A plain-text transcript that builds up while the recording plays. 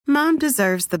Mom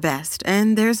deserves the best,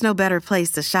 and there's no better place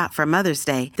to shop for Mother's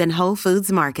Day than Whole Foods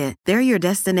Market. They're your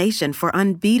destination for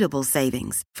unbeatable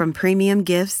savings, from premium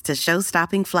gifts to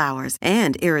show-stopping flowers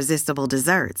and irresistible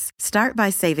desserts. Start by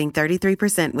saving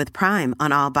 33% with Prime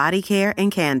on all body care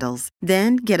and candles.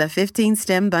 Then get a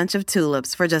 15-stem bunch of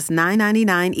tulips for just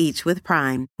 $9.99 each with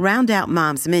Prime. Round out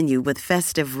Mom's menu with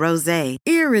festive rosé,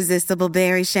 irresistible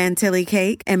berry chantilly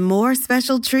cake, and more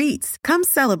special treats. Come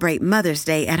celebrate Mother's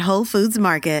Day at Whole Foods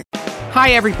Market.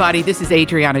 Hi, everybody. This is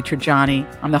Adriana Trajani.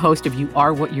 I'm the host of You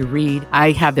Are What You Read.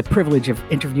 I have the privilege of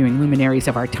interviewing luminaries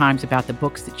of our times about the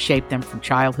books that shaped them from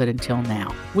childhood until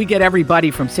now. We get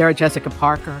everybody from Sarah Jessica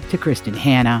Parker to Kristen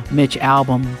Hanna, Mitch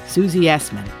Albom, Susie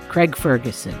Essman, Craig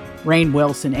Ferguson, Rainn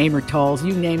Wilson, Amor Tolls,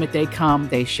 you name it, they come,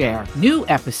 they share. New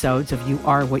episodes of You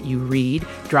Are What You Read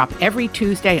drop every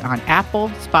Tuesday on Apple,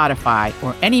 Spotify,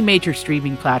 or any major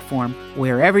streaming platform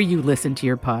wherever you listen to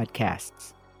your podcasts.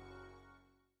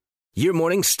 Your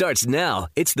morning starts now.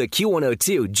 It's the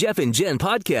Q102 Jeff and Jen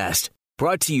podcast,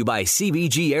 brought to you by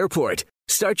CBG Airport.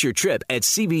 Start your trip at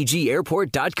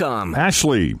CBGAirport.com.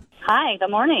 Ashley. Hi,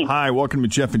 good morning. Hi, welcome to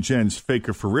Jeff and Jen's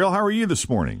Faker for Real. How are you this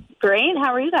morning? Great.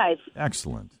 How are you guys?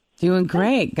 Excellent. Doing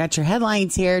great. Got your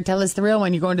headlines here. Tell us the real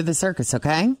when you're going to the circus,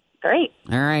 okay? Great.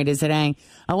 All right. Is it a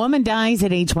woman dies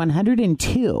at age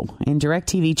 102 and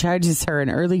DirecTV charges her an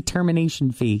early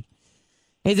termination fee?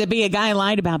 Is it B, a guy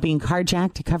lied about being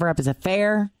carjacked to cover up his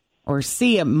affair? Or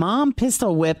C, a mom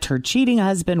pistol whipped her cheating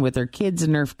husband with her kids'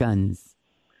 Nerf guns?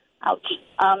 Ouch.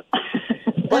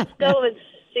 Let's go with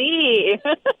C.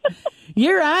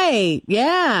 You're right.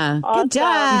 Yeah. Awesome. Good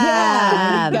job.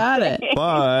 Yeah. You got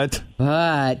it.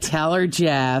 But tell her,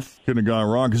 Jeff. couldn't have gone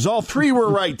wrong because all three were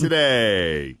right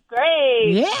today.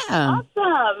 Great. Yeah.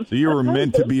 Awesome. So you were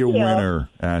meant to be a winner,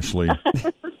 Ashley.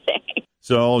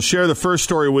 So I'll share the first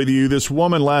story with you. This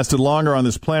woman lasted longer on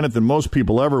this planet than most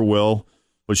people ever will,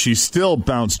 but she still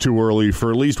bounced too early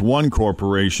for at least one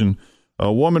corporation.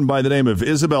 A woman by the name of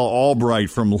Isabel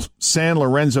Albright from San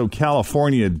Lorenzo,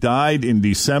 California, died in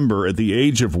December at the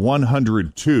age of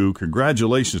 102.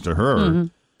 Congratulations to her. Mm-hmm.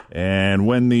 And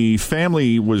when the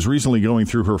family was recently going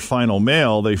through her final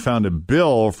mail, they found a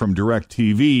bill from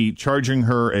DirecTV charging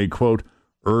her a, quote,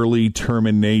 early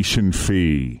termination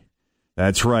fee.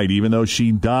 That's right. Even though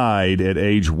she died at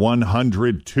age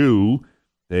 102,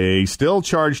 they still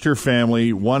charged her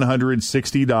family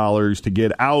 $160 to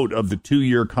get out of the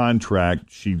 2-year contract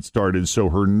she'd started so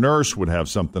her nurse would have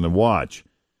something to watch.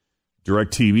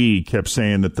 DirecTV kept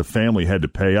saying that the family had to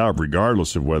pay up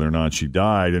regardless of whether or not she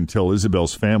died until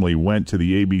Isabel's family went to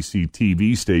the ABC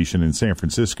TV station in San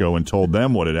Francisco and told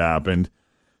them what had happened.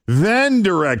 Then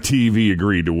DirecTV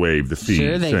agreed to waive the fee,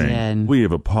 sure they saying, did. we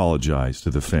have apologized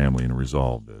to the family and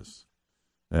resolved this.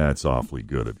 That's awfully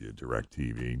good of you,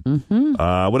 DirecTV.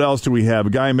 Mm-hmm. What else do we have?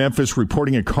 A guy in Memphis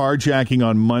reporting a carjacking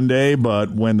on Monday,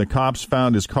 but when the cops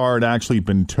found his car had actually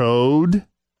been towed,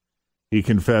 he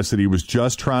confessed that he was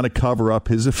just trying to cover up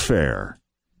his affair.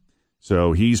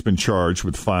 So he's been charged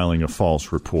with filing a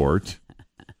false report.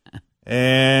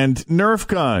 And Nerf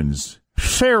guns,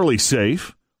 fairly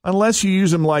safe. Unless you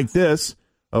use them like this.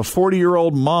 A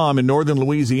 40-year-old mom in northern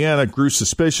Louisiana grew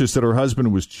suspicious that her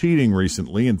husband was cheating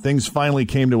recently, and things finally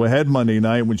came to a head Monday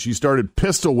night when she started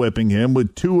pistol whipping him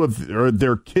with two of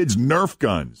their kids' Nerf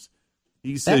guns.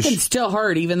 He says That can still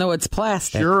hurt, even though it's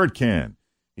plastic. Sure it can.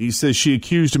 He says she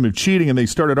accused him of cheating, and they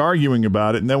started arguing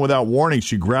about it, and then without warning,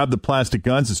 she grabbed the plastic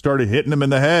guns and started hitting him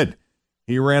in the head.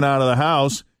 He ran out of the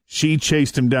house. She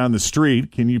chased him down the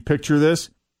street. Can you picture this?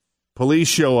 Police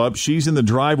show up. She's in the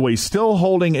driveway, still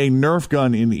holding a Nerf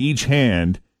gun in each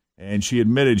hand, and she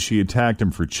admitted she attacked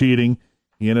him for cheating.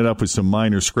 He ended up with some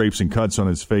minor scrapes and cuts on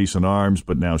his face and arms,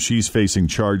 but now she's facing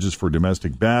charges for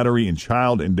domestic battery and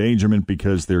child endangerment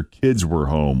because their kids were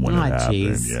home when it happened.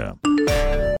 Geez. Yeah.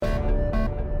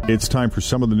 It's time for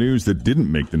some of the news that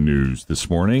didn't make the news this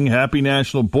morning. Happy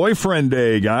National Boyfriend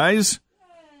Day, guys.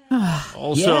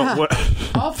 Also, yeah.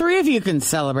 All three of you can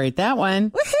celebrate that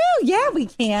one. Woohoo! Yeah, we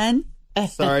can.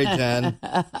 Sorry, Jen.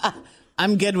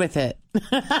 I'm good with it.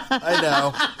 I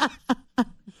know.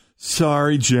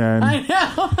 Sorry, Jen.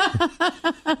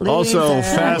 I know. Also,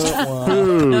 fast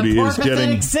food The poor is getting...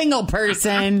 pathetic single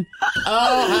person.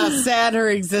 Oh, how sad her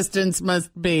existence must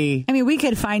be. I mean, we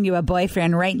could find you a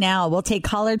boyfriend right now. We'll take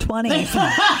caller 20.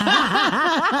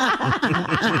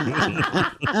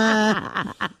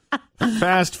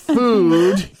 Fast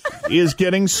food is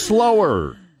getting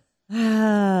slower.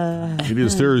 It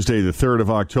is Thursday, the 3rd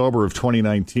of October of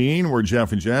 2019. We're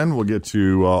Jeff and Jen. We'll get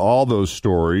to all those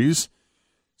stories.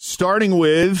 Starting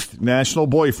with National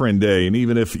Boyfriend Day. And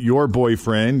even if your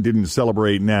boyfriend didn't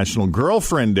celebrate National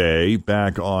Girlfriend Day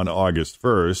back on August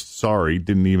 1st, sorry,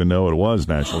 didn't even know it was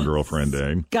National Girlfriend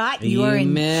Day. Scott, you are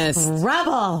in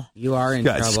trouble. You are in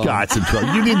trouble. Scott's in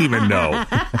trouble. You didn't even know.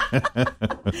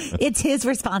 It's his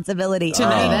responsibility. To know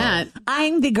that.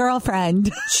 I'm the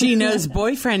girlfriend. She knows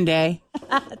Boyfriend Day.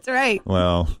 That's right.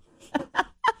 Well,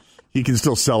 he can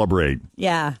still celebrate.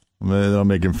 Yeah. That'll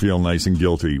make him feel nice and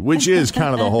guilty, which is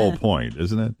kind of the whole point,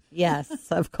 isn't it? Yes,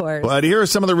 of course. But here are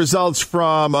some of the results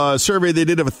from a survey they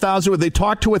did of 1,000. They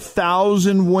talked to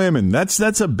 1,000 women. That's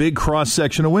a big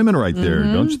cross-section of women right there,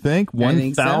 don't you think?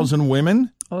 1,000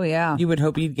 women? Oh, yeah. You would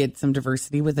hope you'd get some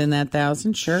diversity within that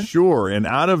 1,000, sure. Sure. And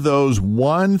out of those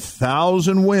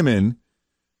 1,000 women,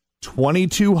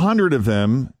 2,200 of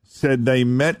them said they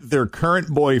met their current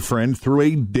boyfriend through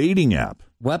a dating app.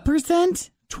 What percent?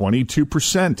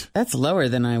 22%. That's lower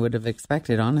than I would have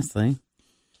expected, honestly.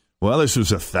 Well, this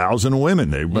was 1,000 women.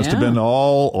 They must have been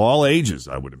all ages,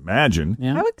 I would imagine.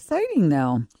 Yeah. How exciting,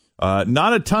 though.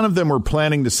 Not a ton of them were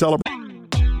planning to celebrate.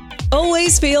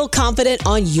 Always feel confident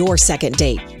on your second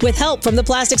date. With help from the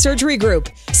Plastic Surgery Group.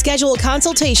 Schedule a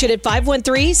consultation at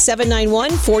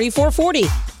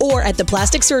 513-791-4440 or at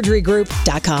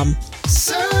theplasticsurgerygroup.com.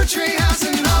 Surgery has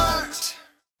an art.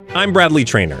 I'm Bradley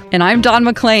Trainer. And I'm Don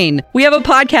McClain. We have a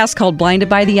podcast called Blinded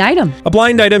by the Item. A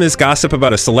blind item is gossip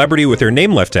about a celebrity with their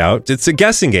name left out. It's a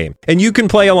guessing game, and you can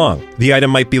play along. The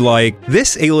item might be like,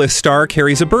 this A-list star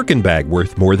carries a Birkin bag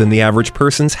worth more than the average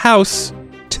person's house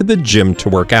to the gym to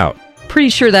work out. Pretty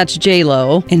sure that's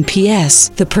J-Lo. And P.S.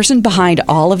 the person behind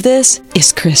all of this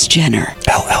is Kris Jenner,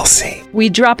 LLC. We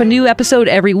drop a new episode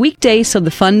every weekday so the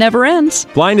fun never ends.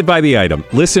 Blinded by the Item.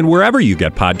 Listen wherever you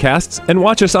get podcasts and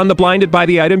watch us on the Blinded by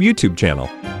the Item YouTube channel.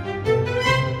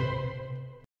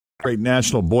 Great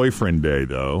National Boyfriend Day,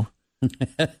 though.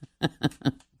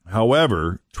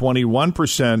 However,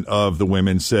 21% of the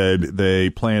women said they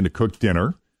plan to cook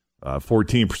dinner.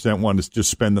 14% wanted to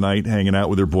just spend the night hanging out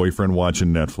with their boyfriend watching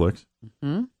Netflix.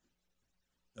 Mm-hmm.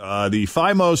 The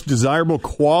 5 most desirable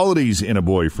qualities in a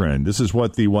boyfriend. This is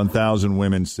what the 1,000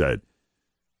 women said.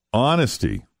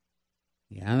 Honesty.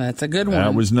 Yeah, that's a good one.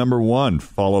 That was number 1,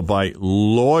 followed by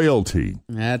loyalty.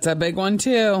 That's a big one,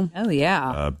 too. Oh,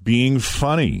 yeah. Being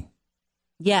funny.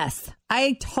 Yes,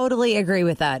 I totally agree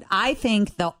with that. I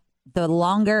think the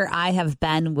longer I have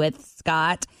been with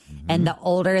Scott and the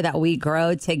older that we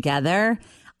grow together,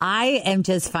 I am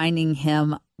just finding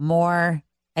him more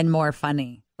and more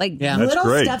funny. Like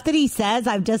little stuff that he says,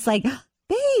 I'm just like,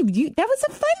 babe, that was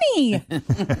a funny.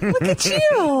 Look at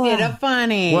you. Bit of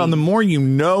funny. Well, and the more you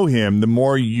know him, the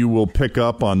more you will pick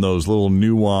up on those little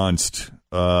nuanced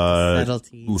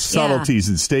subtleties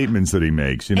and statements that he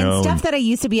makes, you know. And stuff that I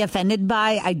used to be offended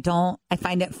by, I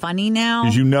find it funny now.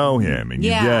 Because you know him and you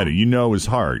get it. You know his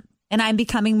heart. And I'm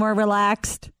becoming more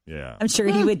relaxed. Yeah. I'm sure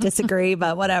he would disagree,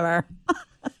 but whatever.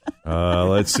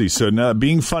 Let's see. So now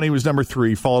being funny was number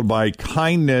 3, followed by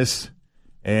kindness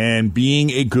and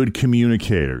being a good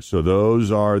communicator. So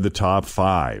those are the top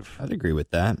 5. I'd agree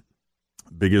with that.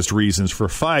 Biggest reasons for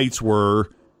fights were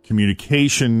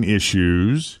communication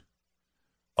issues,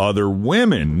 other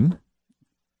women,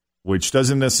 which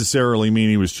doesn't necessarily mean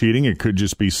he was cheating. It could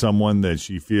just be someone that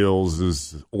she feels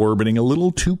is orbiting a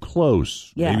little too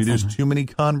close. Yes. Maybe there's too many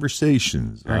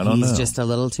conversations. Or I don't know. he's just a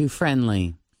little too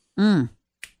friendly.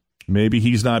 Maybe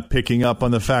he's not picking up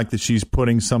on the fact that she's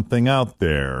putting something out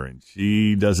there and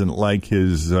she doesn't like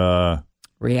his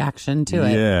reaction to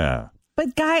it. Yeah. But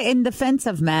in defense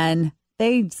of men,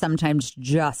 they sometimes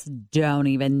just don't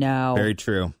even know. Very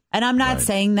true. And I'm not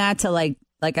saying that to like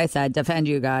I said, defend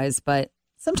you guys, but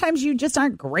sometimes you just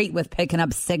aren't great with picking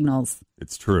up signals.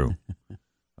 It's true.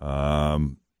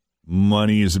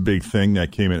 Money is a big thing.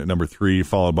 That came in at number 3,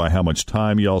 followed by how much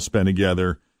time y'all spend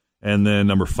together. And then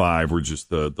number 5 were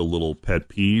just the little pet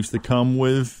peeves that come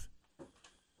with,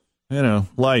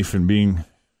 life and being...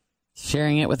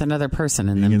 Sharing it with another person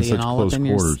and then being all up in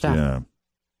your stuff. Yeah.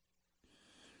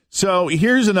 So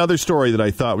here's another story that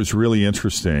I thought was really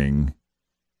interesting.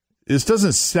 This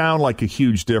doesn't sound like a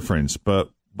huge difference, but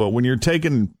when you're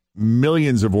taking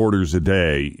millions of orders a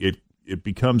day, it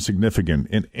becomes significant.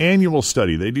 An annual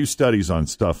study, they do studies on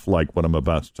stuff like what I'm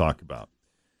about to talk about.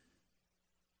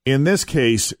 In this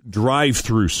case,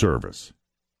 drive-through service.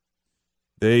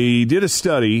 They did a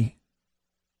study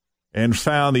and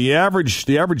found the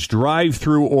average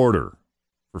drive-through order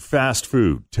for fast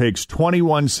food takes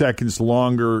 21 seconds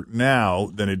longer now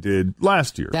than it did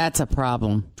last year. That's a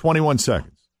problem. 21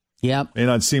 seconds. Yep. May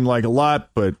not seem like a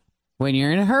lot, but when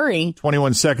you're in a hurry,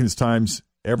 21 seconds times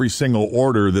every single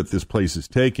order that this place is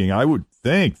taking, I would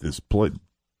think this place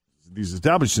these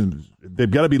establishments, they've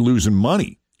got to be losing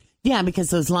money. Yeah, because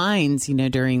those lines,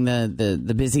 during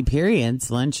the busy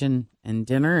periods, lunch and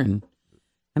dinner, and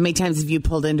how many times have you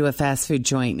pulled into a fast food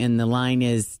joint and the line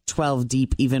is 12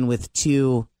 deep, even with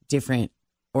 2 different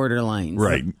order lines?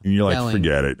 Right. And you're like, going.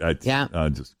 forget it. I'll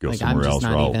just go somewhere else,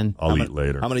 or I'll eat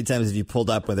later. How many times have you pulled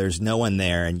up where there's no one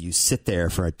there and you sit there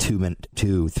for a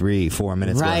 2, 3, 4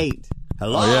 minutes? Right. Going,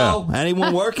 hello? Oh, yeah.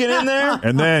 Anyone working in there?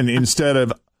 And then instead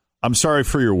of, I'm sorry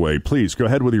for your wait, please go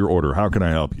ahead with your order. How can I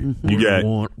help you? You get,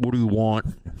 what do you want?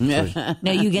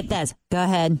 No, you get this. Go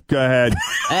ahead. Go ahead.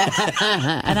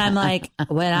 And I'm like,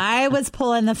 when I was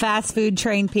pulling the fast food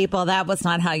train people, that was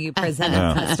not how you presented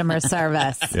customer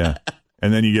service. Yeah.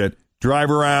 And then you get drive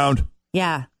around.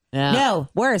 Yeah. No,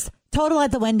 worse. Total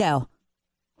at the window.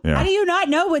 Yeah. How do you not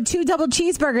know what 2 double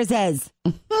cheeseburgers is?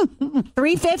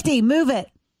 $3.50. Move it.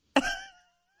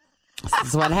 This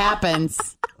is what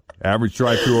happens. Average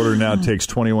drive-thru order now takes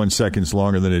 21 seconds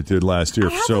longer than it did last year.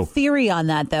 I have a theory on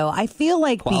that, though. I feel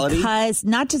like Quality? because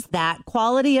not just that,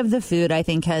 quality of the food, I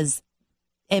think, has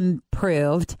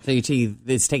improved. So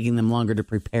it's taking them longer to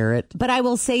prepare it. But I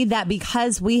will say that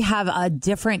because we have a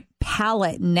different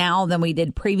palate now than we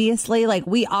did previously, like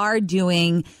we are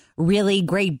doing really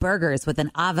great burgers with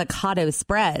an avocado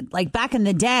spread. Like back in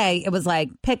the day, it was like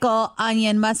pickle,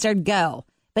 onion, mustard, go.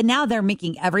 But now they're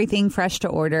making everything fresh to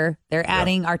order. They're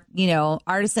adding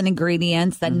artisan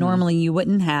ingredients that normally you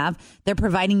wouldn't have. They're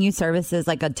providing you services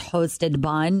like a toasted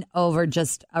bun over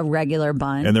just a regular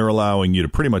bun. And they're allowing you to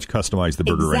pretty much customize the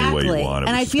burger any way you want.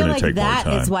 And I feel like that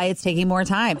is why it's taking more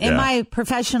time. In my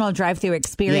professional drive-thru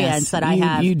experience that I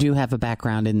have. You do have a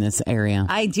background in this area.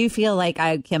 I do feel like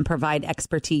I can provide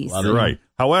expertise. You're right.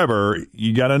 However,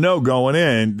 you got to know going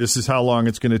in, this is how long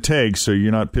it's going to take, so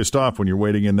you're not pissed off when you're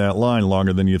waiting in that line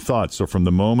longer than you thought. So from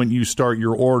the moment you start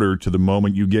your order to the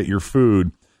moment you get your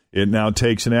food, it now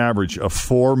takes an average of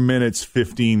 4 minutes,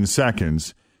 15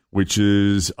 seconds, which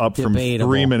is up from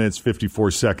 3 minutes, 54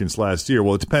 seconds last year.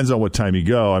 Well, it depends on what time you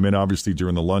go. I mean, obviously,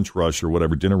 during the lunch rush or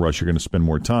whatever dinner rush, you're going to spend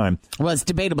more time. Well, it's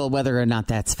debatable whether or not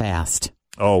that's fast.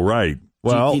 Oh, right.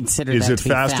 Well, is it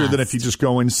faster fast? than if you just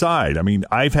go inside? I mean,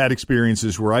 I've had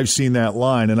experiences where I've seen that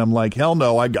line, and I'm like, hell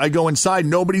no. I go inside,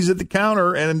 nobody's at the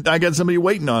counter, and I got somebody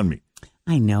waiting on me.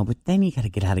 I know, but then you got to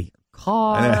get out of your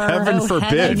car. And heaven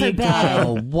forbid. You got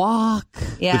to walk.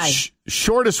 Yeah. The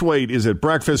shortest wait is at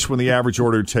breakfast when the average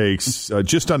order takes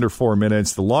just under 4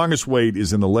 minutes. The longest wait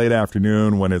is in the late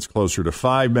afternoon when it's closer to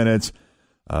 5 minutes.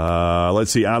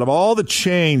 Let's see. Out of all the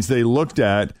chains they looked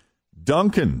at,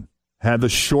 Dunkin' had the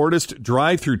shortest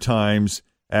drive-through times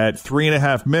at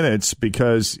 3.5 minutes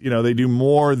because, they do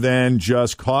more than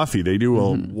just coffee. They do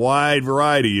a wide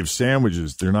variety of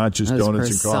sandwiches. They're not just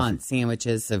donuts and coffee. Croissant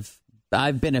sandwiches.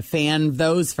 I've been a fan of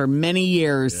those for many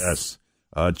years. Yes.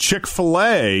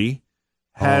 Chick-fil-A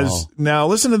has... Now,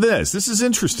 listen to this. This is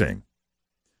interesting.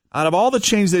 Out of all the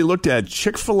chains they looked at,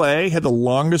 Chick-fil-A had the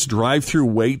longest drive-through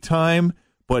wait time,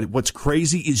 but what's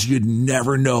crazy is you'd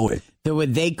never know it.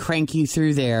 Would they crank you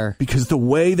through there? Because the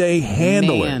way they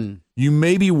handle it, you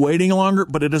may be waiting longer,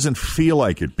 but it doesn't feel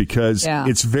like it because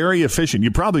it's very efficient.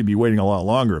 You'd probably be waiting a lot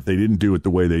longer if they didn't do it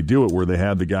the way they do it, where they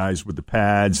have the guys with the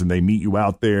pads and they meet you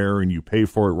out there and you pay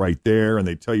for it right there and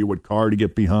they tell you what car to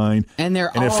get behind. And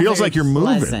it feels like you're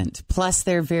pleasant. moving. Plus,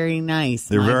 they're very nice.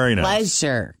 They're very nice.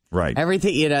 Pleasure. Right.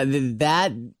 Everything,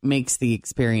 that makes the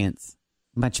experience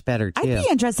much better, too. I'd be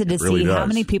interested to really see does. how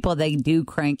many people they do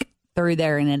crank through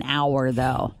there in an hour,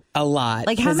 though. A lot.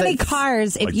 Like how many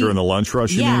cars? Like during the lunch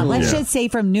rush, you mean? Let's just say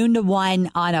from noon to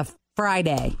 1 on a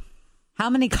Friday. How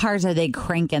many cars are they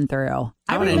cranking through?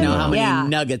 I want to know how many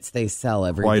nuggets they sell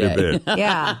every day. Quite a bit.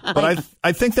 Yeah. But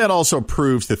I think that also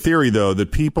proves the theory, though,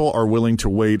 that people are willing to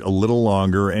wait a little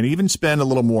longer and even spend a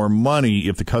little more money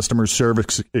if the customer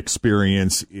service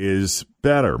experience is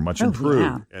better, much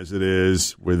improved, as it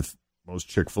is with most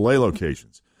Chick-fil-A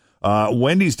locations.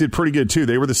 Wendy's did pretty good, too.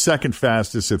 They were the second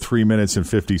fastest at 3 minutes and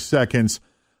 50 seconds,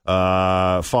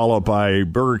 followed by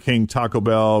Burger King, Taco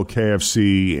Bell,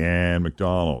 KFC, and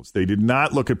McDonald's. They did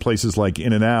not look at places like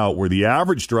In-N-Out, where the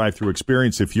average drive-through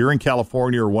experience, if you're in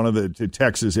California or one of the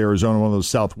Texas, Arizona, one of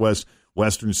those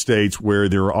western states where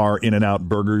there are In-N-Out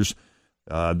burgers,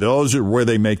 those are where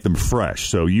they make them fresh.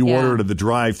 So you order it at the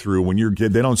drive-thru. When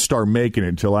they don't start making it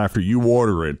until after you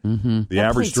order it. Mm-hmm. The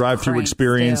average drive-thru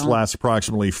experience lasts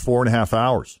approximately 4.5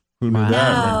 hours. Who knew that?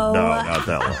 No, not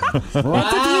that long.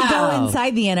 That's if you go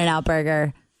inside the In-N-Out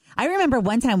Burger. I remember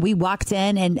one time we walked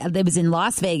in, and it was in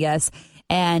Las Vegas,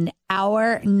 and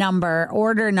our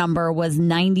order number was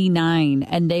 99,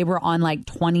 and they were on like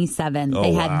 27.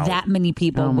 They had that many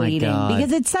people waiting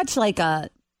because it's such like a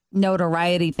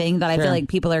notoriety thing that I Sure. feel like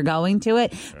people are going to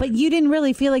it. But you didn't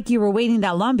really feel like you were waiting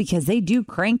that long because they do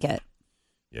crank it.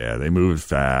 Yeah, they move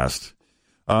fast.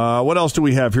 What else do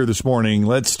we have here this morning?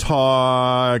 Let's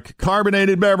talk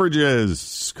carbonated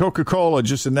beverages. Coca-Cola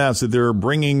just announced that they're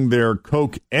bringing their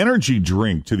Coke energy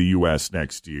drink to the U.S.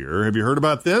 next year. Have you heard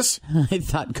about this? I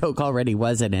thought Coke already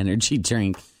was an energy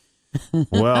drink.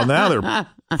 Well, now they're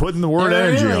putting the word They're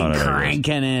energy really on it.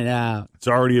 cranking it out. It's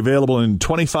already available in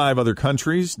 25 other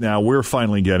countries. Now we're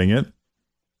finally getting it.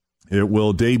 It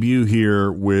will debut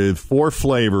here with 4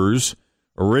 flavors: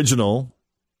 original,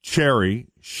 cherry,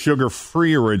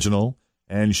 sugar-free original,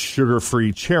 and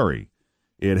sugar-free cherry.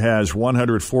 It has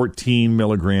 114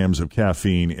 milligrams of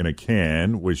caffeine in a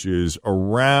can, which is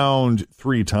around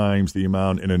 3 times the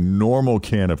amount in a normal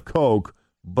can of Coke,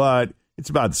 but it's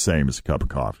about the same as a cup of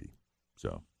coffee.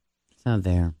 So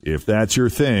there. if that's your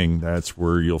thing, that's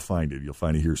where you'll find it. You'll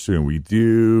find it here soon. We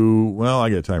do, well, I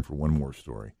got time for one more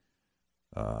story.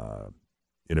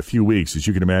 In a few weeks, as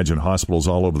you can imagine, hospitals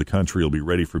all over the country will be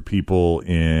ready for people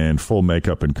in full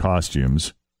makeup and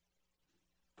costumes.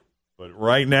 But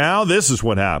right now, this is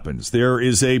what happens. There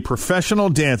is a professional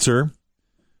dancer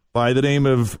by the name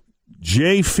of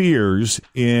Jay Fears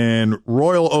in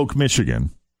Royal Oak, Michigan.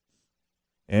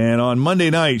 And on Monday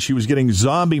night, she was getting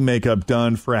zombie makeup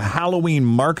done for a Halloween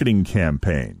marketing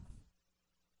campaign.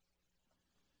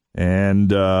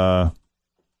 And I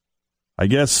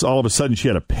guess all of a sudden she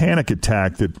had a panic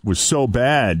attack that was so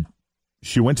bad,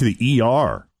 she went to the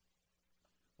ER.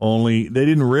 Only they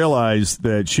didn't realize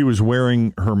that she was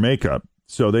wearing her makeup.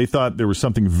 So they thought there was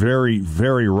something very,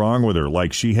 very wrong with her.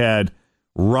 Like she had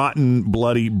rotten,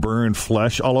 bloody, burned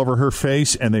flesh all over her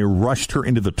face, and they rushed her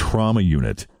into the trauma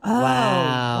unit. Oh,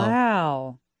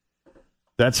 wow.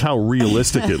 That's how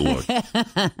realistic it looked.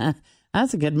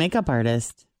 That's a good makeup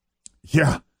artist.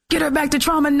 Yeah. Get her back to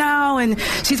trauma now, and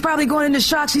she's probably going into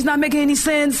shock. She's not making any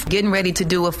sense. Getting ready to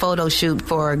do a photo shoot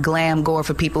for Glam Gore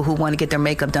for people who want to get their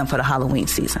makeup done for the Halloween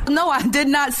season. No, I did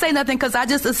not say nothing because I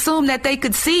just assumed that they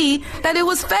could see that it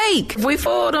was fake. We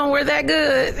fooled them. We're that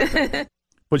good.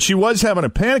 But she was having a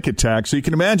panic attack, so you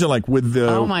can imagine, like, with the...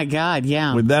 Oh, my God,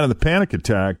 yeah. With that and the panic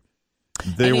attack,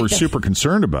 they were super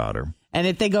concerned about her. And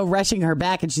if they go rushing her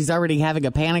back and she's already having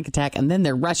a panic attack and then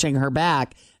they're rushing her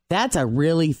back, that's a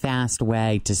really fast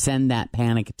way to send that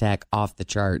panic attack off the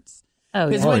charts. Oh,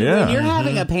 Because yeah. when you're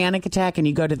having a panic attack and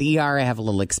you go to the ER, I have a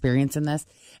little experience in this,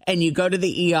 and you go to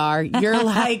the ER, you're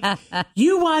like,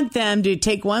 you want them to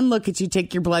take one look at you,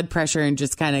 take your blood pressure, and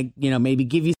just kind of, maybe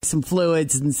give you some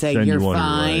fluids and say Send you you're on your way,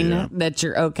 fine, yeah. that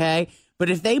you're okay. But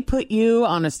if they put you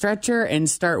on a stretcher and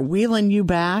start wheeling you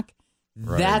back,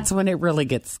 that's when it really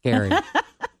gets scary.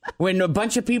 When a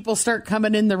bunch of people start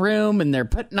coming in the room and they're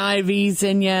putting IVs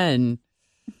in you and...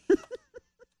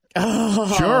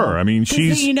 Oh. Sure. I mean,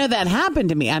 she's... that happened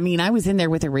to me. I mean, I was in there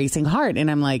with a racing heart, and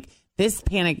I'm like, this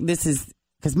is...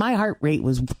 Because my heart rate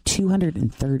was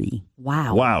 230.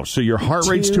 Wow. Wow. So your heart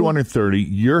rate's 230.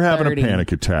 You're having a 30.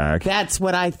 panic attack. That's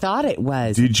what I thought it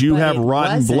was. Did you but have it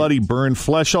rotten, wasn't. bloody, burned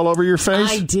flesh all over your face?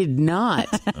 I did not.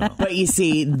 But you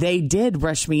see, they did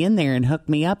rush me in there and hook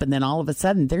me up, and then all of a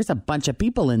sudden, there's a bunch of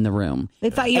people in the room.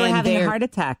 They thought you were And having a they're- heart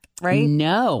attack, right?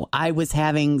 No, I was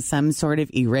having some sort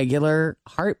of irregular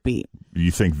heartbeat. You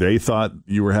think they thought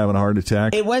you were having a heart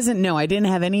attack? It wasn't. No, I didn't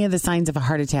have any of the signs of a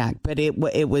heart attack, but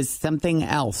it was something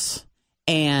else.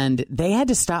 And they had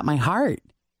to stop my heart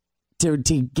to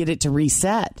get it to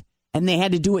reset. And they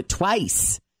had to do it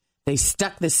twice. They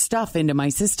stuck this stuff into my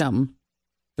system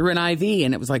through an IV,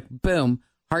 and it was like, boom,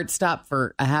 heart stopped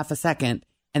for a half a second.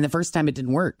 And the first time it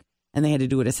didn't work. And they had to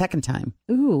do it a second time.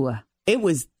 Ooh. It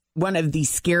was one of the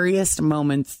scariest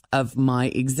moments of my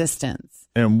existence.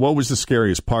 And what was the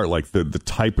scariest part? Like the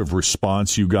type of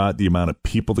response you got, the amount of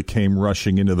people that came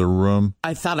rushing into the room?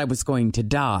 I thought I was going to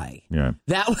die. Yeah.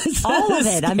 That was All of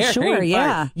it, I'm scary sure, part.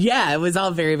 yeah. Yeah, it was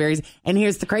all very, very... And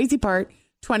here's the crazy part.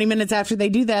 20 minutes after they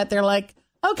do that, they're like,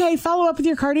 okay, follow up with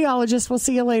your cardiologist. We'll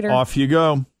see you later. Off you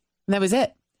go. And that was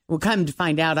it. Well, come to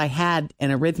find out, I had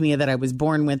an arrhythmia that I was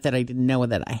born with that I didn't know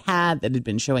that I had, that had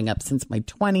been showing up since my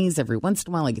 20s. Every once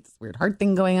in a while, I get this weird heart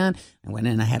thing going on. I went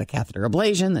in, I had a catheter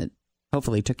ablation that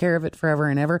hopefully took care of it forever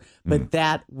and ever. But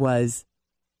that was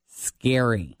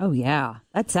scary. Oh, yeah.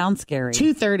 That sounds scary.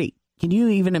 230. Can you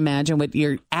even imagine what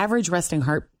your average resting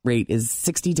heart rate is?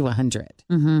 60 to 100.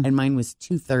 And mine was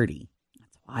 230.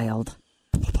 That's wild.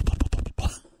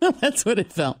 That's what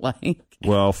it felt like.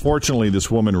 Well, fortunately,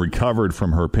 this woman recovered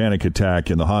from her panic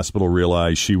attack, and the hospital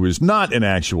realized she was not an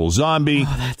actual zombie.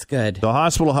 Oh, that's good. The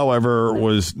hospital, however,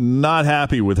 was not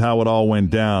happy with how it all went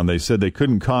down. They said they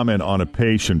couldn't comment on a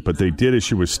patient, but they did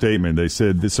issue a statement. They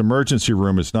said, this emergency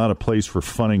room is not a place for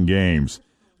fun and games.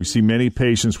 We see many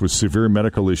patients with severe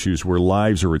medical issues where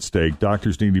lives are at stake.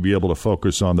 Doctors need to be able to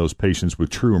focus on those patients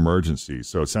with true emergencies.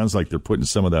 So it sounds like they're putting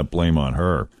some of that blame on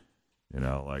her.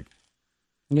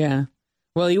 Yeah.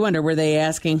 Well, you wonder, were they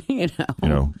asking, what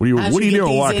are you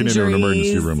doing walking into an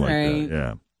emergency room like that?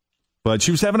 Yeah. But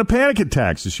she was having a panic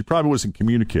attack, so she probably wasn't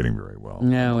communicating very well.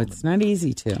 No, it's not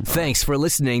easy to. Thanks for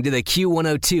listening to the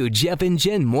Q102 Jeff and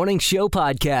Jen Morning Show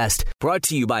podcast, brought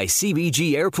to you by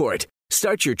CBG Airport.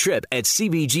 Start your trip at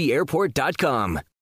CBGAirport.com.